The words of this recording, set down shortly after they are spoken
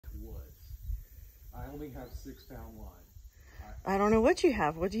I only have 6 pound line. I don't know what you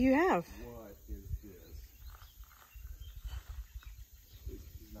have. What do you have? What is this?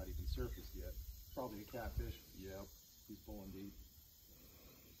 He's not even surfaced yet. Probably a catfish. Yep, he's pulling deep.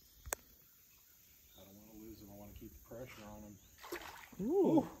 I don't want to lose him. I want to keep the pressure on him.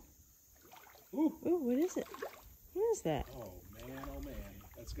 Ooh. Ooh. Ooh, what is it? What is that? Oh man,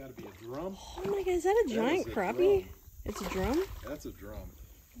 that's got to be a drum. Oh my god, is that a giant crappie? It's a drum? That's a drum.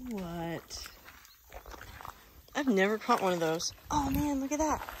 What? I've never caught one of those. Oh man, look at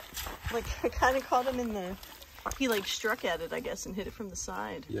that. Like, I kind of caught him in the... He like struck at it, I guess, and hit it from the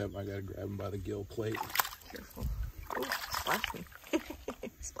side. Yep, I got to grab him by the gill plate. Careful. Oh, splash me.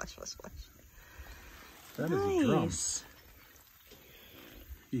 Splash, splash, splash. That is a drum.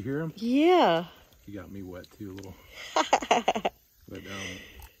 You hear him? Yeah. He got me wet too a little. But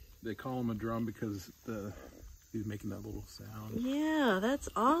they call him a drum because he's making that little sound. Yeah, that's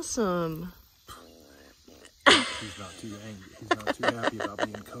awesome. He's not too angry. He's not too happy about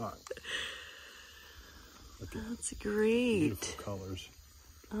being caught. Look at That's great. beautiful colors.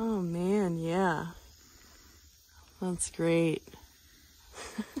 Oh man, yeah. That's great.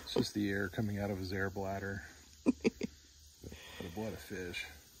 It's just the air coming out of his air bladder. But what a fish.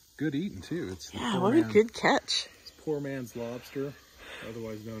 Good eating too. It's the Yeah, poor what a good catch. It's poor man's lobster,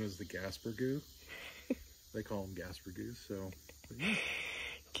 otherwise known as the Gaspergoo. They call him Gaspergoos, so yeah.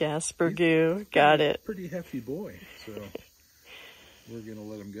 Gaspergoo, got it. Pretty hefty boy, so we're gonna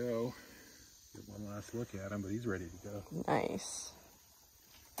let him go. Get one last look at him, but he's ready to go. Nice.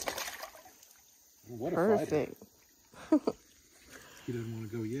 What a Perfect. fighter. He doesn't want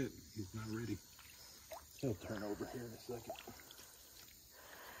to go yet. He's not ready. He'll turn over here in a second.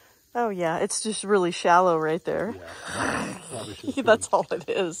 Oh yeah, it's just really shallow right there. Yeah. Probably should That's all it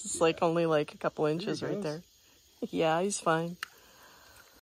is. It's like only like a couple inches right there. Yeah, he's fine.